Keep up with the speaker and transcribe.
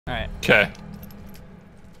Alright. Okay.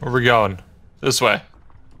 Where we going? This way.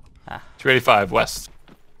 285 west.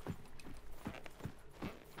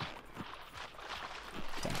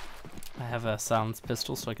 Okay. I have a silenced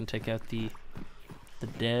pistol so I can take out the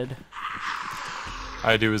dead.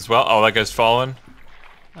 I do as well. Oh, that guy's falling.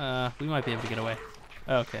 We might be able to get away.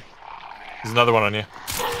 Oh, okay. There's another one on you.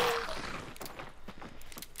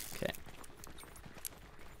 Okay.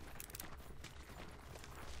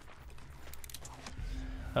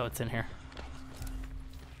 Oh, it's in here.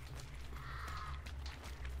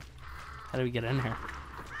 How do we get in here?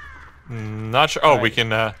 Not sure. Oh, Right. we can.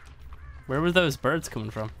 Where were those birds coming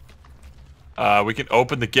from? We can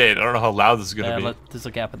open the gate. I don't know how loud this is gonna be. There's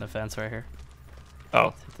a gap in the fence right here. Oh.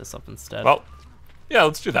 Let's hit this up instead. Well, yeah,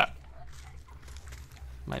 let's do that.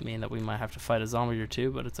 Might mean that we might have to fight a zombie or two,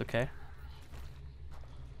 but it's okay.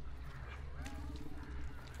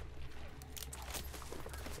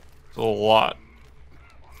 It's a lot.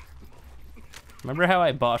 Remember how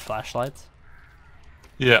I bought flashlights?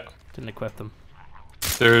 Yeah. Didn't equip them.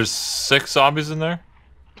 There's 6 zombies in there.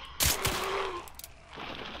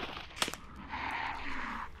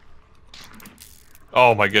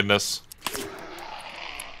 Oh my goodness.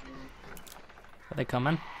 Are they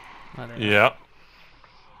coming? Oh, they are. Yeah.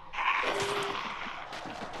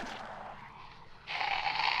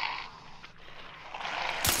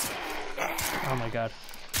 Oh my god.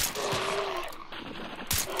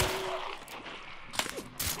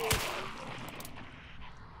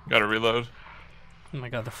 Gotta reload. Oh my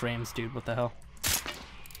god, the frames, dude. What the hell?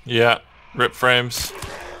 Yeah. Rip frames.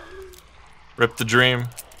 Rip the dream.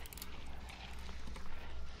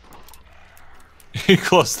 He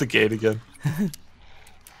closed the gate again.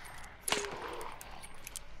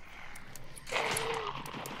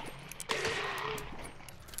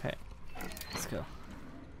 Okay. Let's go. Oh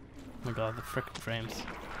my god, the frickin' frames.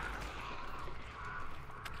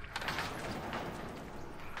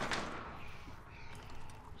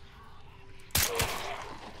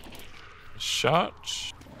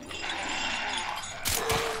 Shot.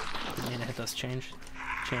 Didn't mean to hit those chain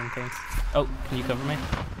things. Oh, can you cover me?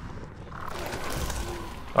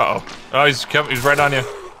 Uh-oh. Oh, he's right on you.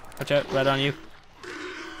 Watch out, right on you.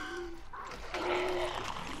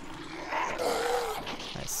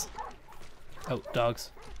 Nice. Oh,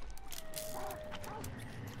 dogs.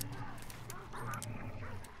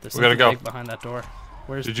 There's We gotta something go. big behind that door.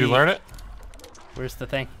 Where's Did you learn it? Where's the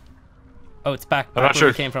thing? Oh, it's back. I'm not Back where sure.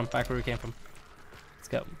 we came from. Back where we came from. Let's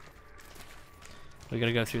go. We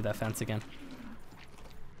gotta go through that fence again.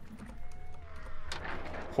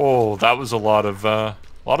 Oh, that was a lot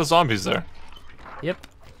of zombies there. Yep.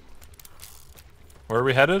 Where are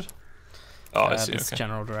we headed? Oh, I see. This Okay.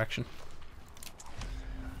 general direction.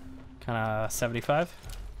 Kinda 75.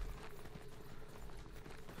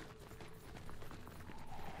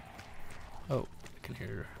 Oh, I can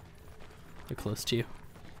hear. They're close to you.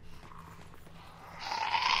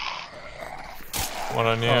 One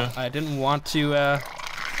on you. Oh, I didn't want to.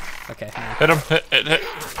 Okay. hang on. Hit him. Hit.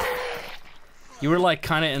 You were like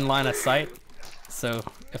kind of in line of sight, so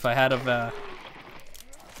if I had a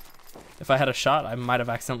shot, I might have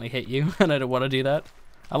accidentally hit you, and I didn't want to do that.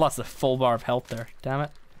 I lost a full bar of health there. Damn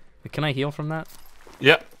it. Wait, can I heal from that?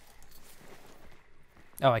 Yep.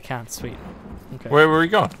 Oh, I can't. Sweet. Okay. Where are you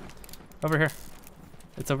going? Over here.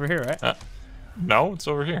 It's over here, right? No, it's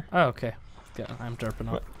over here. Oh, okay. Yeah, I'm derping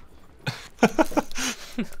up.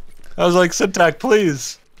 I was like, Syntac,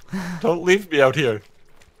 please. Don't leave me out here.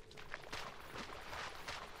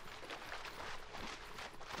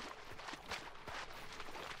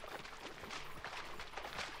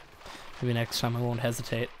 Maybe next time I won't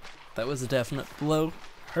hesitate. That was a definite blow.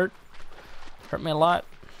 Hurt me a lot.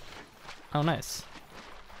 Oh, nice.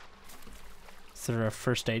 Is there a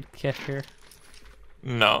first aid kit here?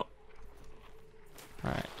 No.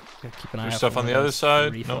 Alright. Gotta keep an eye There's out stuff for on one the of other those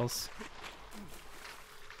side? refills.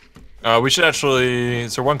 We should actually...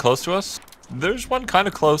 Is there one close to us? There's one kind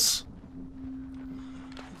of close.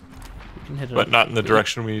 You can hit it But up. not in the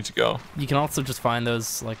direction we need to go. You can also just find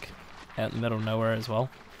those, like, out in the middle of nowhere as well.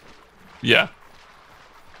 Yeah.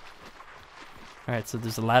 Alright, so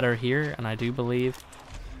there's a ladder here, and I do believe...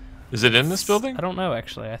 Is it in this building? I don't know,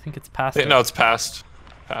 actually. I think it's past Yeah, it. no, it's past.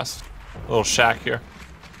 Past. A little shack here.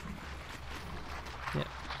 Yeah.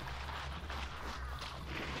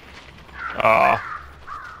 Ah.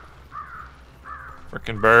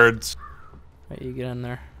 Frickin' birds. Right, you get in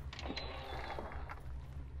there.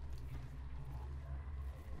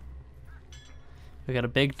 We got a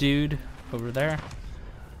big dude over there.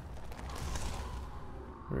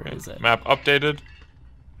 Where is it? Map updated.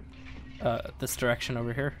 This direction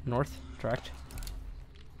over here, north, direct.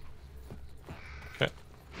 Okay.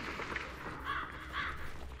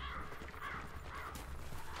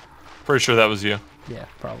 Pretty sure that was you. Yeah,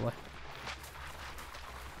 probably.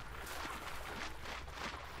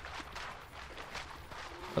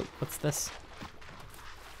 Oh, what's this?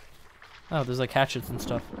 Oh, there's like hatchets and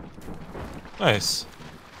stuff. Nice.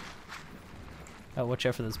 Oh, watch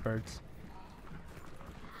out for those birds.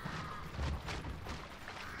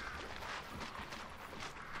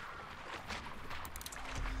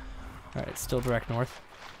 Alright, still direct north.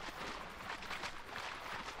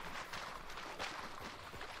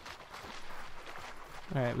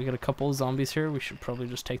 Alright, we got a couple of zombies here. We should probably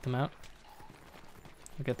just take them out.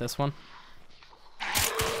 Look at this one.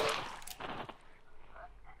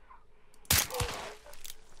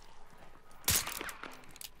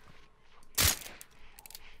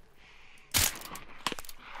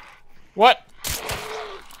 What?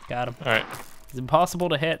 Got him. Alright. It's impossible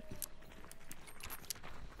to hit.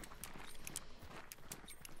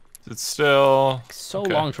 It's still... So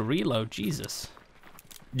okay. long to reload, Jesus.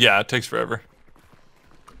 Yeah, it takes forever.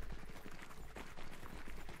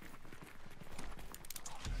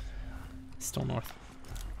 Still north.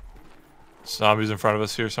 Zombies in front of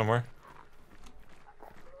us here somewhere.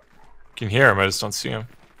 Can hear him, I just don't see him.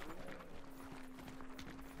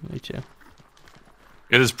 Me too.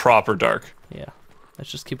 It is proper dark. Yeah.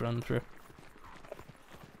 Let's just keep running through.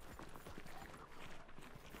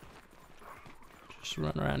 Just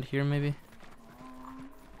run around here maybe.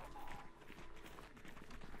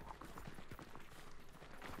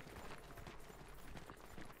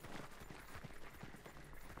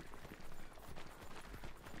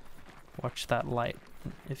 Watch that light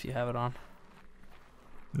if you have it on.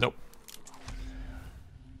 Nope.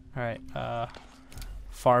 Alright,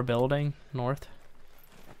 far building, north.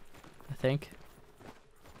 I think.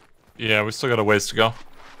 Yeah, we still got a ways to go.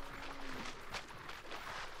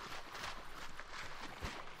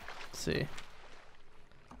 Let's see.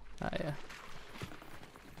 Ah, yeah.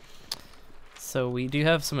 So we do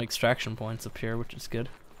have some extraction points up here, which is good.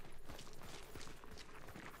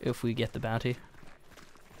 If we get the bounty.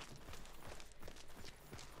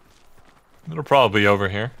 It'll probably be over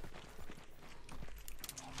here.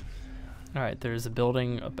 Alright, there's a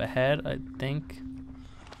building up ahead, I think.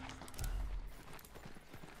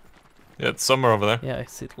 Yeah, it's somewhere over there. Yeah, I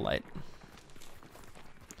see the light.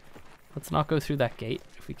 Let's not go through that gate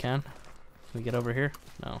if we can. Can we get over here?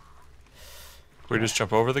 No. Can we just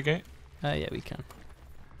jump over the gate? Yeah, we can.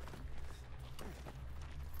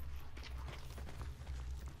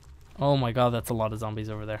 Oh my god, that's a lot of zombies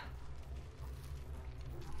over there.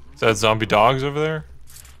 Is that zombie dogs over there?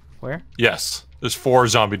 Where? Yes. There's 4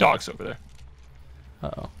 zombie dogs over there.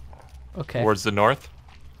 Uh-oh. Okay. Towards the north.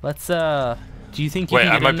 Let's, do you think you Wait,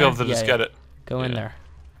 can I get might in be able there? to just Yeah, get yeah. it. Go in Yeah. there.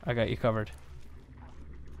 I got you covered.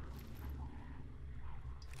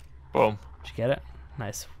 Boom. Did you get it?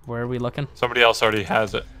 Nice. Where are we looking? Somebody else already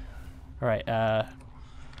has it. Alright,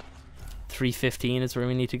 315 is where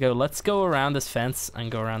we need to go. Let's go around this fence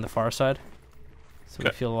and go around the far side. So we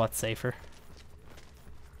Okay. feel a lot safer.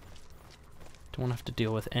 Don't want to have to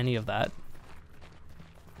deal with any of that.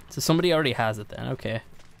 So somebody already has it then, okay.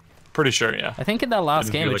 Pretty sure, yeah. I think in that last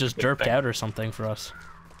Didn't game feel it like just a big derped thing. out or something for us.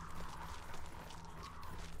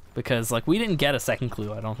 Because, like, we didn't get a second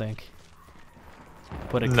clue, I don't think.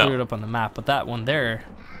 But it No. cleared up on the map. But that one there,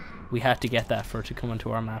 we had to get that for it to come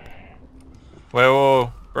into our map. Wait, whoa,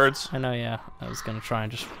 whoa. Birds. I know, yeah. I was going to try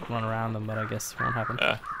and just run around them, but I guess it won't happen.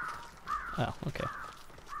 Yeah. Oh, okay.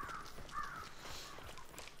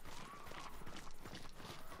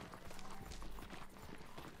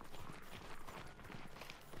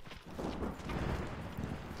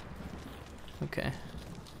 Okay.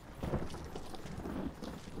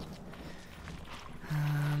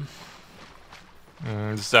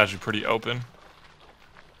 This is actually pretty open.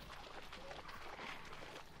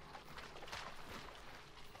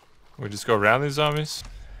 We just go around these zombies?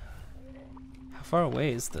 How far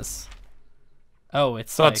away is this? Oh,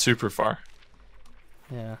 it's It's not like, super far.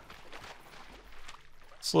 yeah.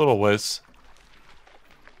 It's a little ways.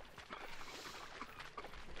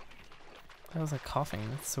 That was like coughing.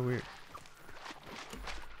 That's so weird.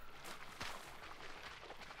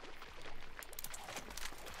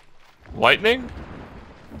 Lightning?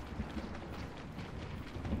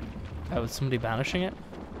 Oh, was somebody banishing it?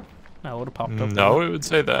 No, it would have popped up. No, wouldn't it would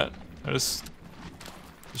say that. Just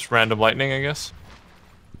random lightning, I guess.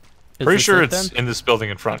 it? Is Pretty this sure it it's then? in this building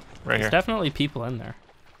in front, right There's here. definitely people in there.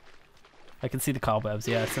 I can see the cobwebs.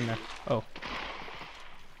 Yeah, it's in there. Oh.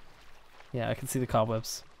 Yeah, I can see the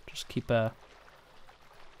cobwebs. Just keep your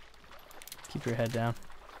head down.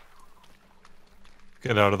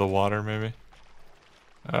 Get out of the water, maybe.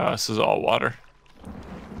 This is all water.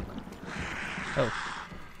 Oh,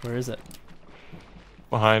 where is it?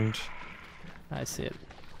 behind. I see it.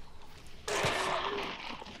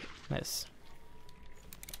 Nice.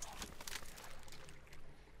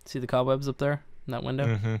 See the cobwebs up there in that window?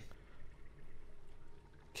 Mm-hmm.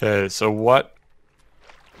 Okay, so what?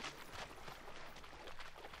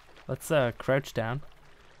 Let's crouch down.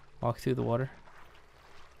 Walk through the water.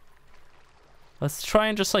 Let's try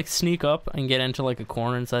and just like sneak up and get into like a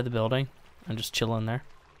corner inside the building and just chill in there.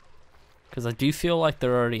 Because I do feel like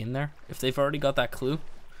they're already in there. If they've already got that clue.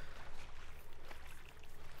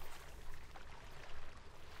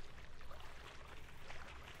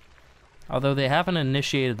 Although they haven't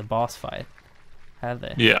initiated the boss fight, have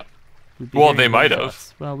they? Yeah. Well, they might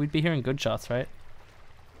have. Well, we'd be hearing good shots, right?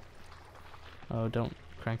 Oh, don't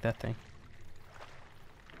crank that thing.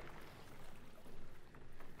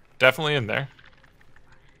 Definitely in there.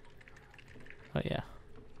 Oh, yeah.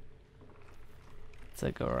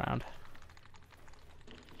 Let's go around.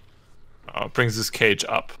 Oh, it brings this cage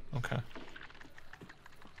up. Okay.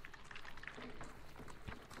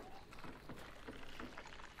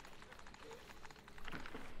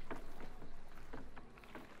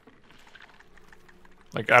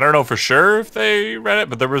 Like, I don't know for sure if they read it,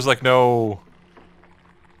 but there was like no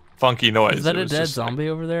funky noise. Is that a dead zombie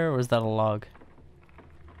over there, or is that a log?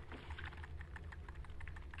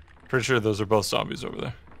 Pretty sure those are both zombies over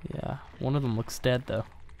there. Yeah, one of them looks dead though.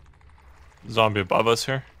 Zombie above us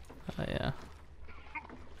here. Oh yeah.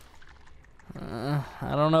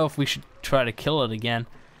 I don't know if we should try to kill it again.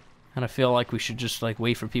 And I feel like we should just like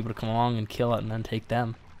wait for people to come along and kill it and then take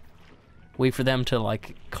them. Wait for them to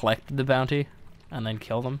like collect the bounty and then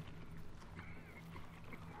kill them.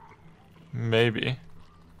 Maybe.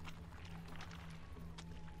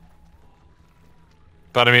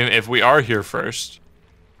 But I mean, if we are here first,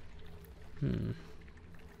 then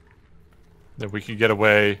we could get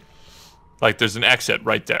away. Like, there's an exit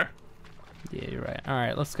right there. Yeah, you're right. All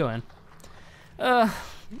right, let's go in.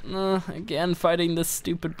 Again, fighting this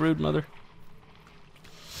stupid broodmother.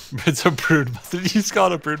 It's a broodmother. You just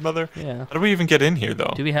call it a broodmother? Yeah. How do we even get in here,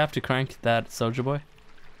 though? Do we have to crank that soldier boy?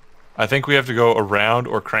 I think we have to go around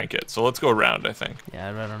or crank it. So let's go around, I think. Yeah,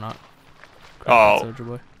 I'd rather not. Crank Oh. that soldier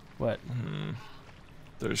boy. What?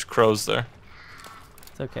 There's crows there.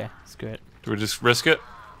 It's okay. Screw it. Do we just risk it?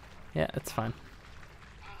 Yeah, it's fine.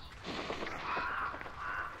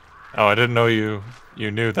 Oh, I didn't know you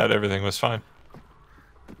knew that everything was fine.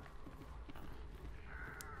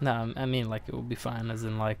 No, I mean, like, it will be fine, as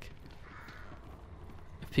in, like,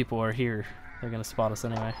 if people are here, they're gonna spot us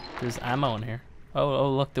anyway. There's ammo in here. Oh,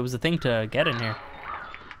 look, there was a thing to get in here.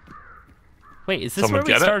 Wait, is this Someone where we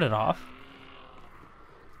get it? started off?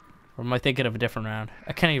 Or am I thinking of a different round?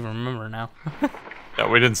 I can't even remember now. Yeah,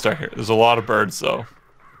 we didn't start here. There's a lot of birds, though.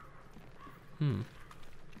 So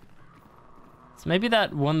maybe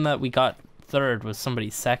that one that we got third was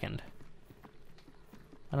somebody's second.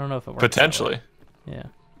 I don't know if it works. Potentially. Yeah.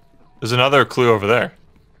 There's another clue over there.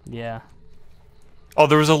 Yeah. Oh,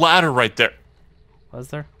 there was a ladder right there. Was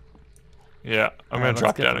there? Yeah, I'm gonna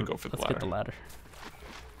drop down and go for the ladder. ladder. Let's get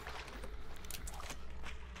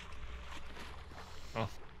the ladder. Oh.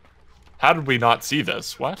 How did we not see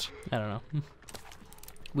this? What? I don't know.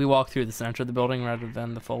 We walked through the center of the building rather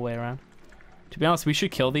than the full way around. To be honest, we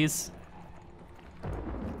should kill these.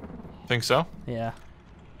 Think so? Yeah.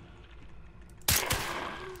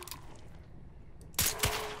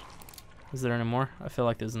 Is there any more? I feel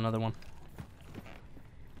like there's another one.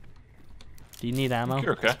 Do you need ammo?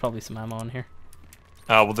 You're okay. There's probably some ammo in here.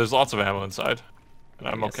 Well, there's lots of ammo inside. And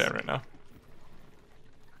I'm Yes. okay right now.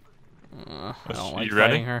 I don't like You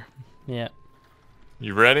ready? fighting her. Yeah.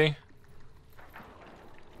 You ready?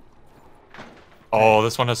 Oh,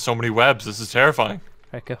 this one has so many webs. This is terrifying.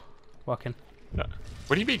 Right, go. Walk in. No.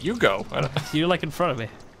 What do you mean you go? I don't... You're like in front of me.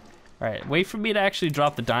 Alright, wait for me to actually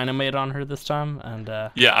drop the dynamite on her this time, and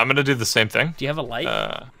Yeah, I'm gonna do the same thing. do you have a light?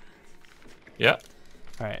 Yeah.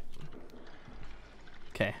 Alright.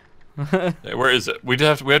 Okay. Hey, where is it? We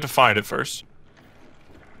have to find it first.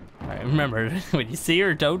 Alright, remember, when you see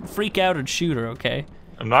her, don't freak out and shoot her, okay?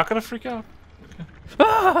 I'm not gonna freak out.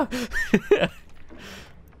 Okay.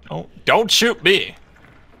 Don't shoot me.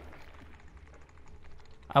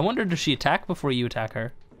 I wonder, does she attack before you attack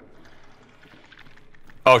her?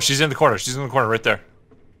 Oh, she's in the corner. She's in the corner right there.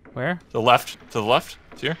 Where? To the left. To the left.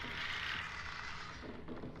 It's here.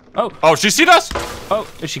 Oh! Oh, she's seen us. Oh,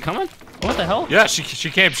 is she coming? What the hell? Yeah, she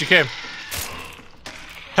came. She came.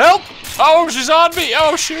 Help! Oh, she's on me.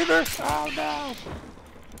 Oh, shoot her. Oh no.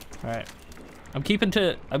 Alright. I'm keeping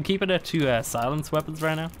it to silence weapons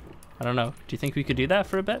right now. I don't know. Do you think we could do that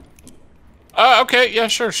for a bit? Okay. Yeah,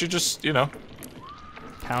 sure. She just,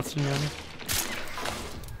 Pouncing on me.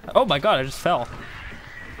 Oh my god, I just fell.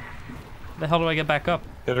 The hell do I get back up?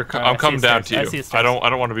 Hit her. Alright, I'm coming down to I you. see I don't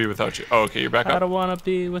want to be without you. Oh, okay, you're back I up. don't want to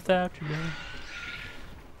be without you.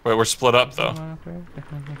 Wait, we're split up though.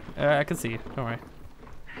 I can see you. Don't worry.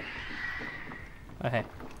 Oh, hey.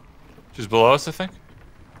 She's below us, I think.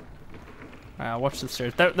 Watch the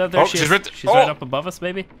stairs. There Oh, she she's is. right She's oh! right up above us,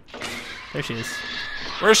 maybe. There she is.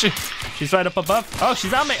 Where is she? She's right up above. Oh,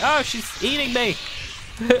 she's on me. Oh, she's eating me.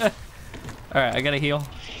 Alright, I gotta heal.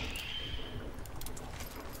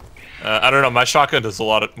 I don't know. My shotgun does a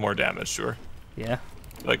lot more damage to her. Yeah.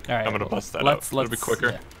 Like, All right, I'm gonna bust that let's, out. It'll be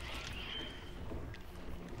quicker.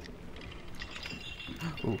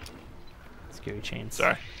 Yeah. Ooh. Scary chains.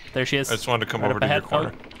 Sorry. There she is. I just wanted to come right over to your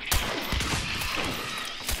corner.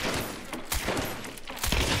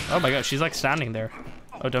 Oh my god, she's like standing there.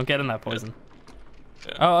 Oh, don't get in that poison.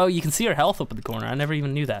 Yeah. Oh, you can see her health up in the corner. I never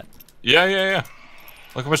even knew that. Yeah.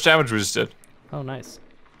 Look how much damage we just did. Oh, nice.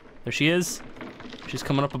 There she is. She's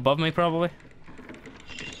coming up above me, probably.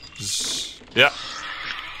 Yeah.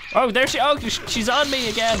 Oh, there she. Oh, she's on me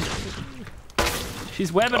again.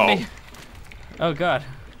 She's webbing me. Oh god.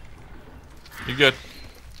 You good?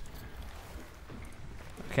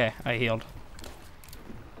 Okay, I healed.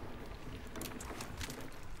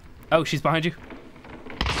 Oh, she's behind you.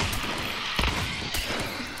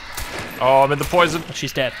 Oh, I'm in the poison. Oh,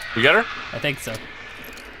 she's dead. We get her? I think so.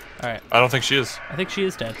 All right. I don't think she is. I think she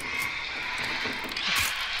is dead.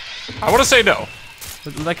 I want to say no.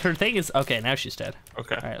 But, like her thing is okay. Now she's dead.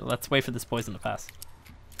 Okay. All right. Let's wait for this poison to pass.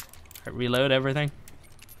 All right, reload everything.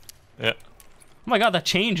 Yeah. Oh my god, that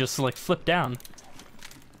chain just like flipped down.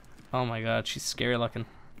 Oh my god, she's scary looking.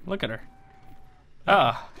 Look at her.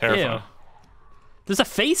 Ah, terrifying. ew. There's a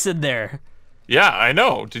face in there. Yeah, I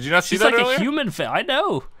know. Did you not see She's that like earlier? a human face. I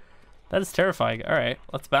know. That is terrifying. All right,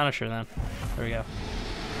 let's banish her then. There we go.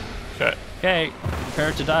 Okay. Okay,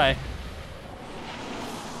 prepare to die.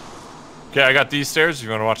 Okay, I got these stairs. You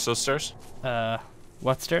want to watch those stairs?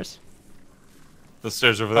 What stairs? The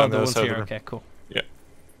stairs over there Oh, on the the other ones side of here. the room. Okay, cool. Yeah.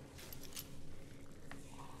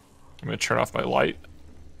 I'm gonna turn off my light.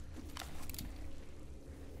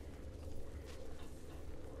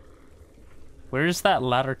 Where does that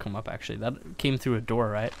ladder come up? Actually, that came through a door,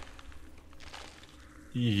 right?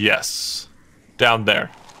 Yes. Down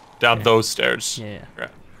there. Down Okay. those stairs. Yeah. Yeah.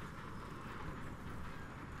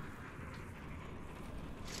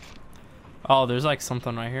 Oh, there's like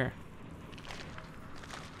something right here.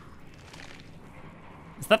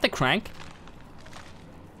 Is that the crank?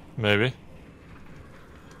 Maybe.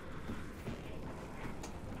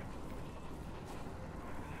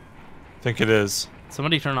 I think it is.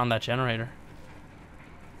 Somebody turn on that generator.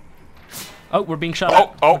 Oh, we're being shot Oh,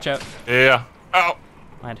 at. oh. Watch out. Yeah. Oh.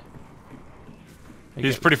 Mind.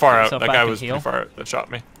 He's pretty far out. yourself That back guy and was heal. pretty far out that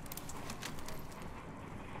shot me.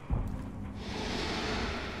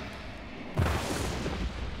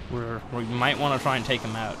 We might want to try and take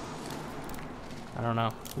him out. I don't know.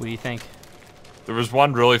 What do you think? There was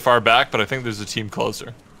one really far back, but I think there's a team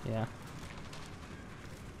closer. Yeah.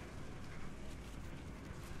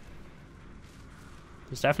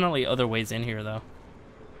 There's definitely other ways in here, though.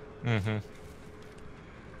 Mm-hmm.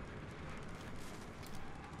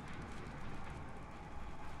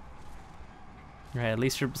 Right, at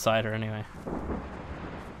least you're beside her anyway.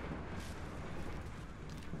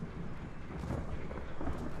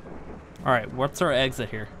 Alright, what's our exit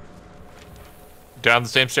here? Down the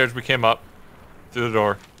same stairs we came up, through the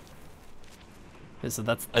door, Okay, so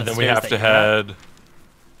that's and the then we stairs have that to you're at? head.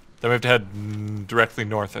 Then we have to head directly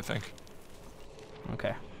north, I think.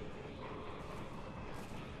 Okay.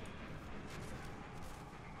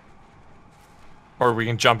 Or we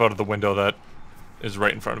can jump out of the window that is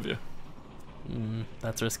right in front of you.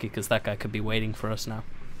 That's risky because that guy could be waiting for us now.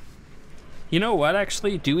 You know what,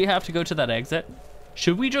 actually? Do we have to go to that exit?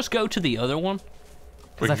 Should we just go to the other one?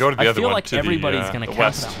 We can go to the other I feel one, like to everybody's the gonna camp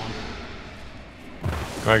west. that one.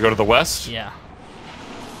 You want to go to the west? Yeah.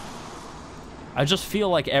 I just feel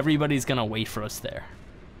like everybody's gonna wait for us there.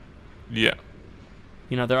 Yeah.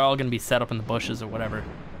 You know, they're all gonna be set up in the bushes or whatever.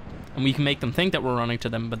 And we can make them think that we're running to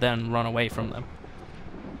them, but then run away from them.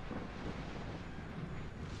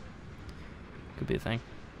 Could be a thing.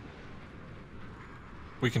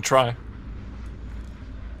 We can try.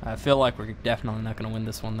 I feel like we're definitely not gonna win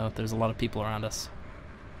this one, though. There's a lot of people around us.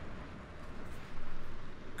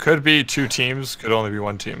 Could be two teams, could only be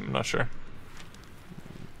one team, I'm not sure.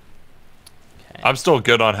 Okay. I'm still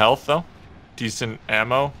good on health, though. Decent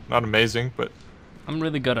ammo. Not amazing, but... I'm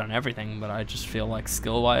really good on everything, but I just feel like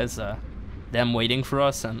skill-wise, them waiting for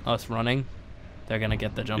us and us running, they're gonna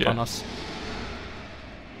get the jump on us.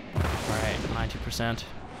 Alright, 90%.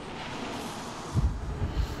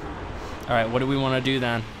 Alright, what do we want to do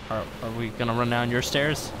then? Are we gonna run down your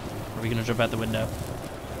stairs? Or are we gonna jump out the window?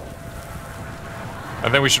 I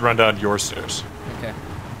think we should run down your stairs. Okay.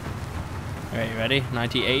 Alright, you ready?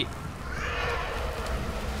 98.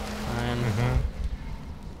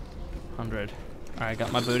 900. Alright,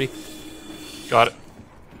 got my booty. Got it.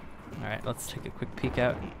 Alright, let's take a quick peek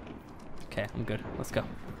out. Okay, I'm good. Let's go.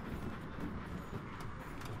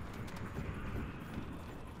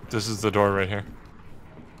 This is the door right here.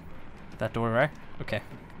 That door, right? Okay.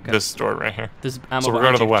 Good. This door right here. There's ammo So we're behind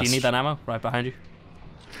going to the you. west. Do you need that ammo? Right behind you.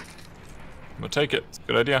 I'm gonna take it. It's a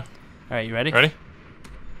good idea. Alright, you ready? Ready?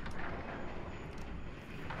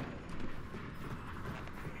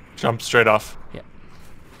 Jump straight off. Yeah.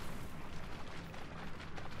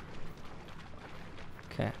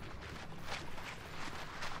 Okay.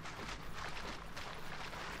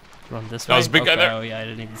 Run this way. That was a big guy there. Oh yeah, I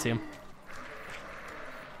didn't even see him.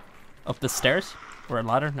 Up the stairs? Or a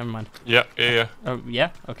ladder? Never mind. Yeah, yeah, yeah. Oh,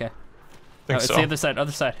 yeah? Okay. Think It's so. the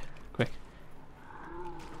other side. Quick.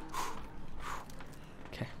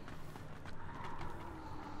 Okay.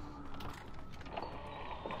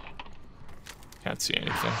 Can't see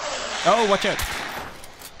anything. Oh, watch out!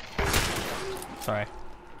 Sorry.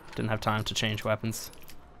 Didn't have time to change weapons.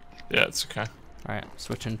 Yeah, it's okay. Alright,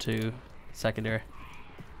 switching to secondary.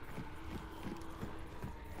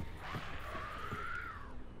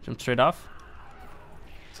 Jump straight off?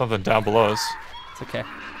 Something down below us. It's okay.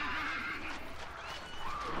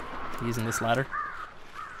 Using this ladder.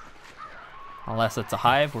 Unless it's a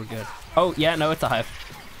hive, we're good. Oh, yeah, no, it's a hive.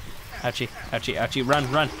 Ouchie, ouchie, ouchie. Run,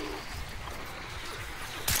 run.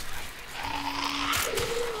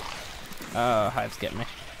 Oh, hive's getting me.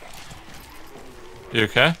 You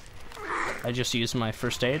okay? I just used my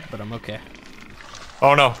first aid, but I'm okay.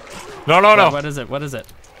 Oh no. No, no, no. What is it? What is it?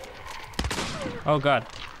 Oh, God.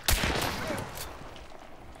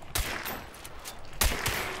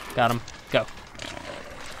 Got him. Go.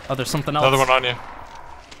 Oh, there's something else. Another one on you.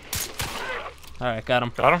 Alright, got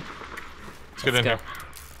him. Got him? Let's get in go. here.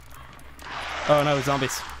 Oh no,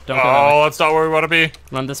 zombies. Don't go that Oh, way. that's not where we want to be.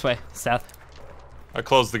 Run this way, south. I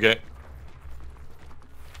closed the gate.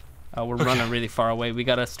 Oh, we're running really far away. We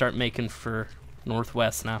gotta start making for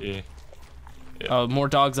northwest now. Yeah. Oh, more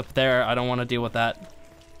dogs up there. I don't want to deal with that.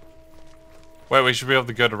 Wait, we should be able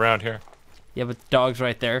to get around here. Yeah, but dogs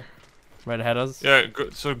right there. Right ahead of us. Yeah,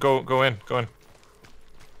 so go in. Go in.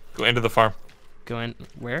 Go into the farm. Go in.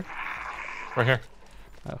 Where? Right here.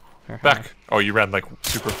 Oh, here. Back. Oh, you ran like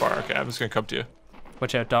super far. Okay, I'm just gonna come to you.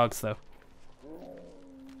 Watch out, dogs, though.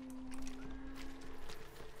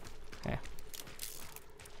 Okay.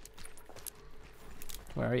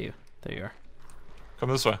 Where are you? There you are. Come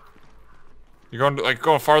this way. You're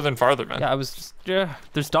going farther and farther, man. Yeah, I was just, yeah.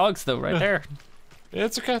 There's dogs though, right there. Yeah,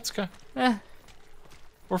 it's okay. It's okay. Eh.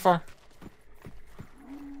 We're far.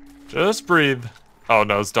 Just breathe. Oh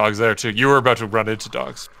no, there's dogs there too. You were about to run into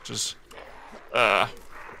dogs. Just, Where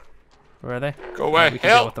are they? go away. We can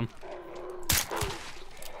deal Help! with them.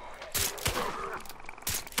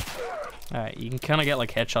 Alright, you can kind of get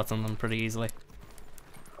like headshots on them pretty easily.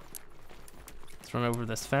 Let's run over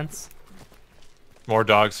this fence. More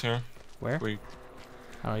dogs here. Where? We.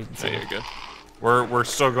 I don't even see Yeah, them. you're good. We're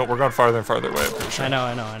still going. We're going farther and farther away. I'm pretty sure. I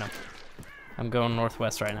know. I'm going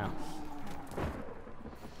northwest right now.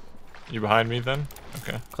 You behind me then?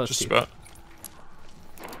 Okay. Close Just to you.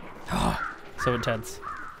 about. So intense.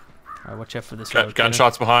 Alright, watch out for this road. Got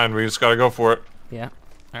shots behind. We just gotta go for it. Yeah.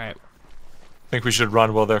 Alright. I think we should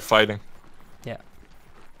run while they're fighting. Yeah.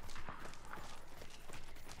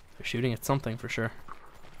 They're shooting at something for sure.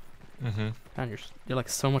 Mm-hmm. Man, you're like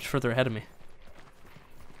so much further ahead of me.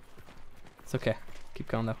 It's okay. Keep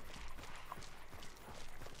going though.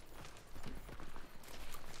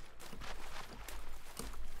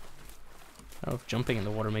 I don't know if jumping in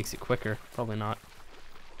the water makes you quicker. Probably not.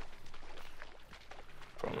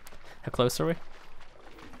 Probably. How close are we?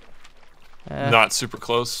 Not super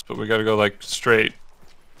close, but we gotta go like straight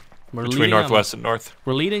We're between leading northwest and north.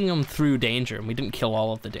 We're leading them through danger, and we didn't kill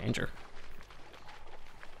all of the danger.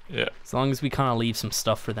 Yeah. As long as we kind of leave some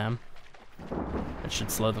stuff for them, it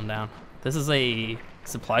should slow them down. This is a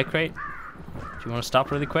supply crate. Do you want to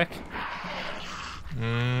stop really quick?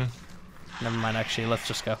 Never mind, actually. Let's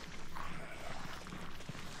just go.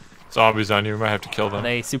 Zombies on you. We might have to kill Are them.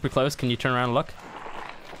 they super close? Can you turn around and look?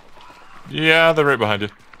 Yeah, they're right behind you.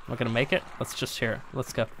 Am I gonna make it? Let's just hear it.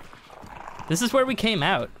 Let's go. This is where we came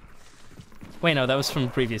out. Wait, no, that was from the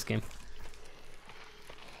previous game.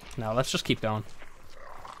 No, let's just keep going.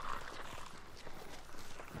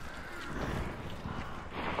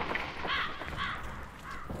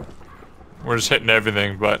 We're just hitting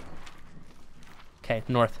everything, but Okay,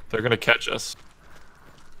 north. They're gonna catch us.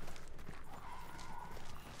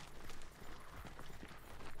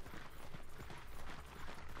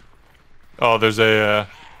 Oh, there's a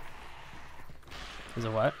Is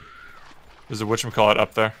it what? whatchamacallit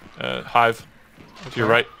up there. Hive. Okay. To your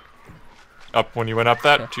right. Up when you went up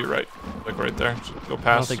that, Okay. to your right. Like right there. Just go I don't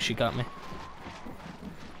past. think she got me.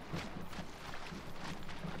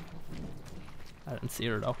 I didn't see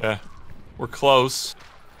her at all. Yeah. We're close.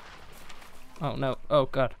 Oh no. Oh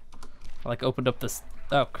god. I like opened up this.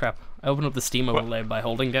 Oh crap. I opened up the Steam What? overlay by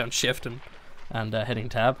holding down shift and hitting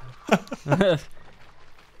tab.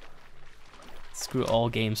 Screw all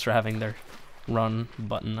games for having their run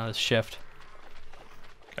button as shift.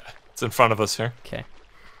 Okay. It's in front of us here. Okay.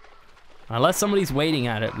 Unless somebody's waiting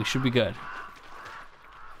at it, we should be good.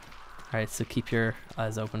 Alright, so keep your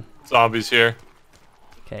eyes open. Zombies here.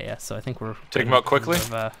 Okay, yeah, so I think we're... Take them out quickly?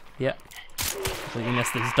 Yeah. Completely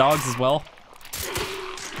missed these dogs as well.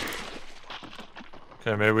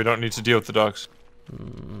 Okay, maybe we don't need to deal with the dogs.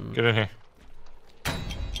 Get in here.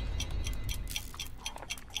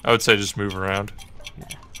 I would say just move around.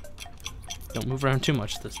 Don't move around too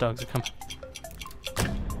much, those dogs are coming.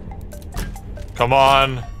 Come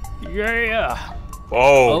on. Yeah!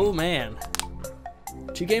 Whoa. Oh man.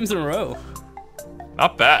 2 games in a row.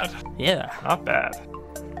 Not bad. Yeah. Not bad.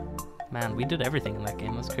 Man, we did everything in that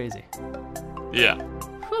game, that's crazy. Yeah.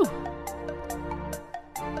 Whew.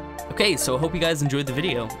 Okay, so I hope you guys enjoyed the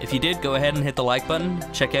video. If you did, go ahead and hit the like button,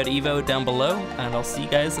 check out Evo down below, and I'll see you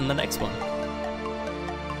guys in the next one.